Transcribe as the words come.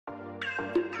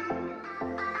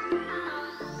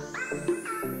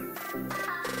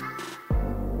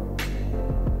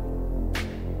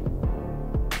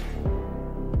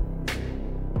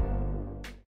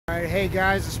Alright, hey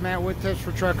guys, it's Matt with Tips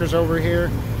for Truckers over here,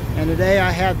 and today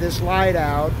I have this light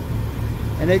out,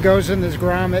 and it goes in this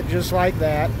grommet just like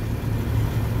that,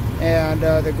 and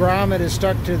the grommet is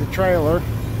stuck to the trailer.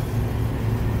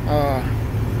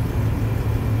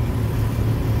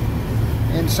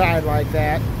 Inside like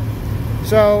that.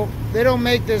 So they don't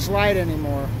make this light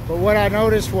anymore, but what I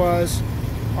noticed was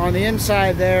on the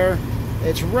inside there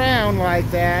it's round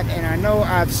like that, and I know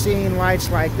I've seen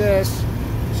lights like this,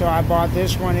 so I bought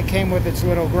this one. It came with its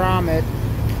little grommet,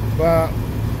 but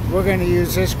we're going to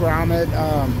use this grommet.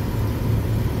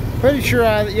 Pretty sure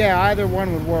either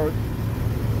one would work.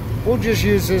 We'll just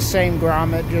use this same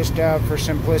grommet just for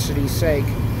simplicity's sake.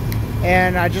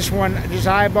 And I just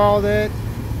eyeballed it,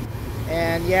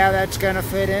 and yeah, that's gonna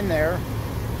fit in there.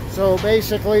 So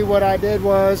basically what I did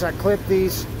was I clipped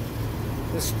this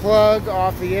plug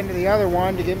off the end of the other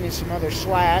one to give me some other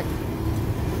slack,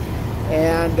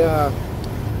 and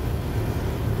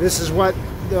this is what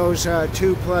those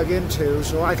two plug into.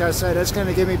 So like I said, it's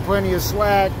gonna give me plenty of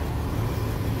slack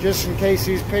just in case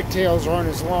these pigtails aren't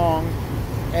as long,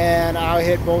 and I'll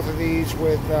hit both of these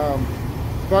with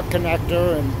butt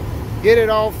connector and get it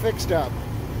all fixed up.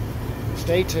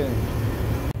 Stay tuned.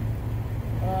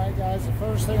 Alright guys, the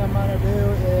first thing I'm going to do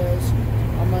is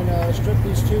I'm going to strip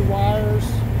these two wires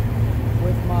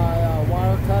with my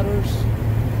wire cutters.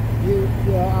 You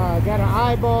got to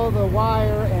eyeball the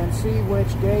wire and see which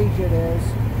gauge it is.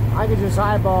 I could just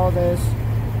eyeball this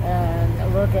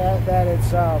and look at that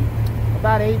it's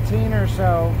about 18 or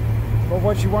so. But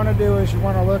what you want to do is you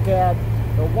want to look at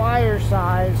the wire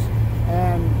size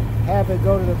and have it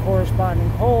go to the corresponding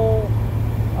hole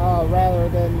rather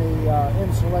than the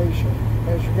insulation,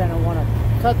 because you're going to want to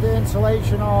cut the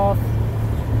insulation off.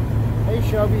 Hey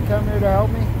Shelby, come here to help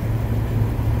me.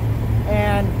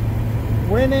 And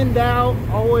when in doubt,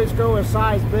 always go a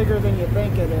size bigger than you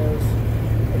think it is,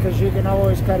 because you can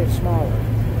always cut it smaller.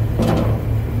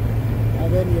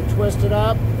 And then you twist it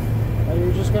up, and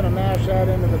you're just going to mash that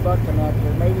into the butt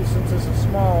connector. Maybe since this is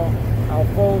small, I'll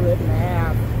fold it in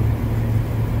half.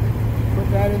 Put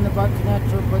that in the butt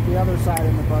connector, put the other side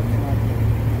in the butt connector.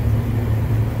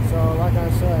 So like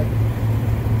I said,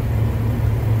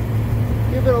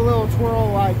 give it a little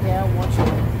twirl like that once you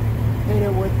hit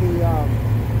it with the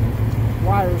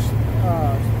wire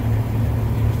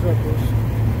strippers.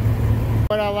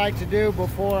 What I like to do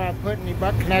before I put any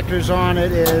butt connectors on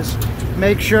it is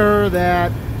make sure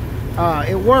that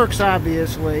it works,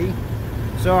 obviously.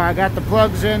 So I got the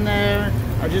plugs in there,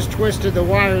 I just twisted the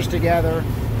wires together,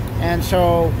 and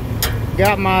so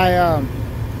got my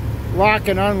lock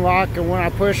and unlock, and when I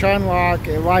push unlock,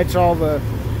 it lights all the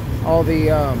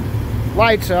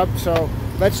lights up. So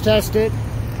let's test it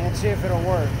and see if it'll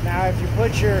work. Now if you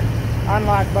put your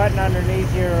unlock button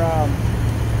underneath your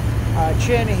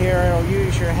chin here, it'll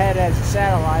use your head as a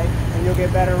satellite and you'll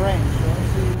get better range. So let's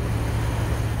see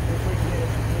if we can get it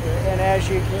here. And as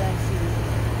you can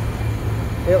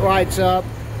see, it lights up.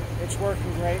 It's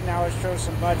working great. Now let's throw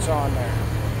some butts on there.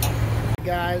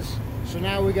 Guys, so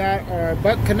now we got our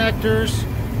butt connectors,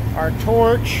 our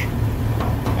torch,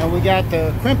 and we got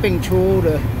the crimping tool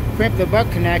to crimp the butt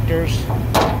connectors.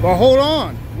 But hold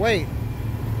on, wait.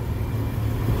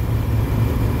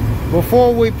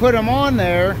 Before we put them on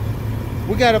there,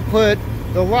 we got to put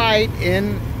the light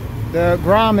in the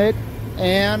grommet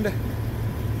and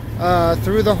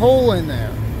through the hole in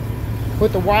there.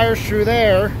 Put the wires through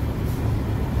there,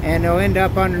 and they'll end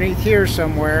up underneath here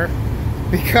somewhere,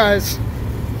 because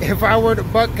if I were to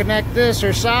butt connect this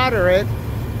or solder it,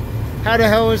 how the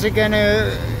hell is it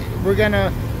we're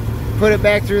gonna put it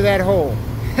back through that hole?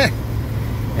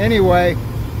 Anyway,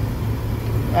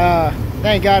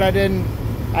 thank God I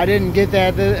didn't get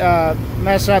that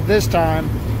mess up this time,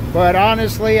 but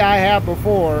honestly I have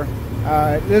before.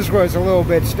 This was a little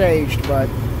bit staged, but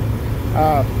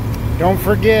don't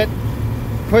forget,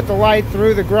 put the light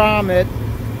through the grommet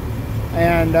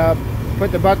and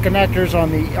put the butt connectors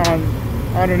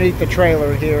underneath the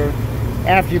trailer here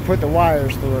after you put the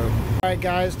wires through. Alright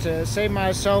guys, to save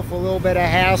myself a little bit of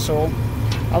hassle,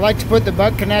 I like to put the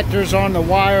butt connectors on the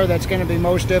wire that's going to be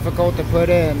most difficult to put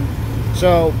in.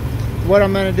 So what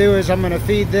I'm going to do is I'm going to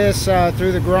feed this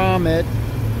through the grommet,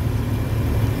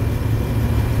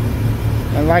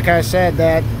 and like I said,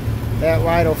 that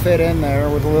light will fit in there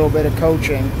with a little bit of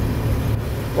coaching.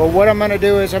 Well, what I'm going to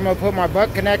do is I'm going to put my butt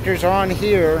connectors on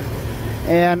here,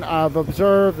 and I've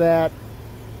observed that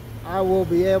I will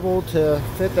be able to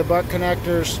fit the butt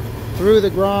connectors through the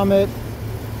grommet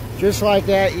just like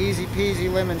that, easy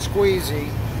peasy lemon squeezy.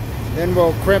 Then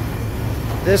we'll crimp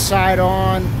this side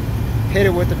on, hit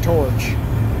it with the torch.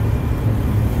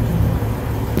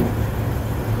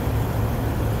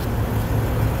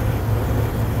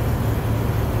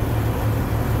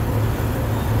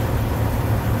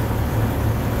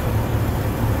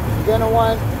 going to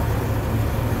want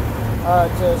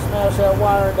to smash that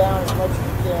wire down as much as you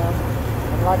can.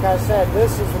 And like I said,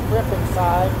 this is the crimping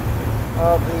side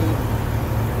of the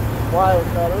wire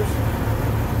cutters.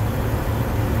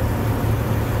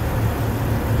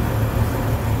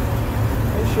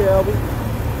 Hey Shelby.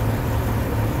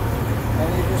 And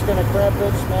you're just going to crimp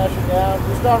it, smash it down,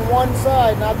 just on one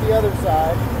side, not the other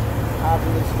side,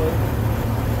 obviously.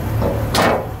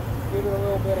 Give it a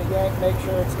little bit of yank, make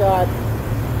sure it's got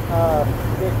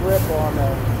good grip on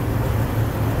there.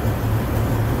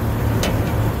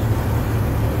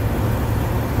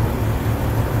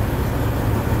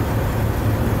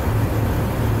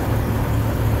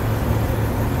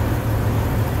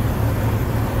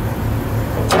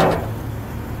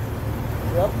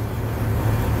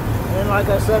 Like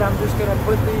I said, I'm just going to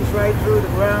put these right through the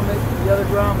grommet, the other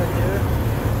grommet here.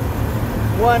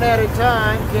 One at a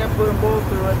time, can't put them both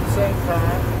through at the same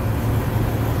time.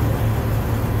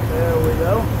 There we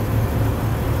go.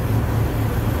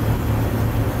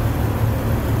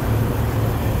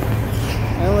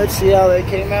 And let's see how they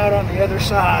came out on the other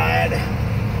side.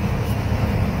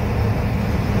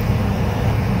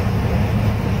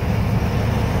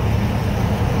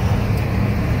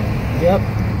 Yep.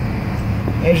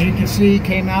 As you can see,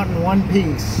 came out in one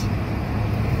piece.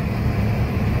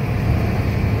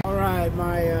 Alright,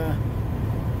 my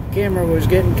camera was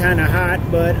getting kind of hot,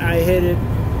 but I hit it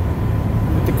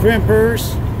with the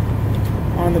crimpers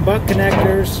on the butt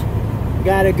connectors.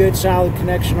 Got a good solid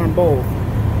connection on both.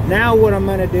 Now what I'm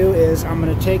going to do is I'm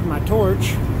going to take my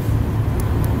torch .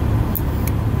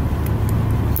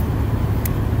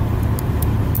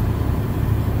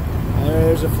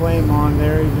 There's a flame on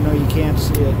there, even though you can't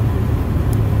see it.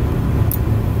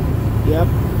 Yep,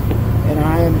 and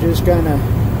I am just gonna,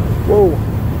 whoa,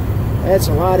 that's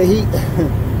a lot of heat.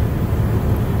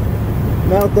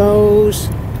 Melt those,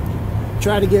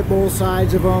 try to get both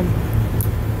sides of them.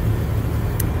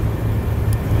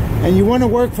 And you want to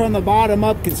work from the bottom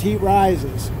up because heat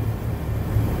rises.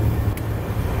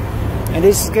 And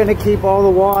this is going to keep all the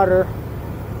water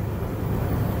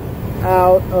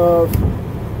out of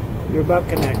your butt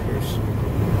connectors.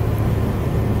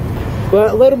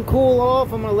 But let them cool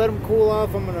off. I'm going to let them cool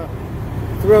off. I'm going to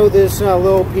throw this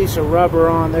little piece of rubber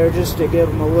on there just to give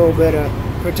them a little bit of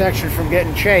protection from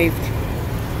getting chafed.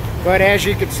 But as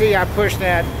you can see, I pushed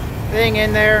that thing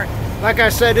in there. Like I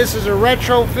said, this is a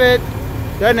retrofit.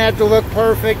 Doesn't have to look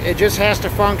perfect. It just has to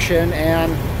function,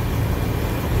 and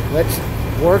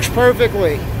works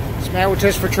perfectly. It's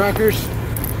Magnetis for truckers.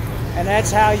 And that's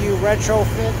how you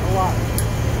retrofit a lot.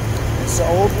 It's the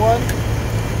old one.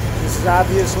 This is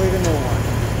obviously the new one.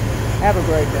 Have a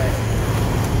great day.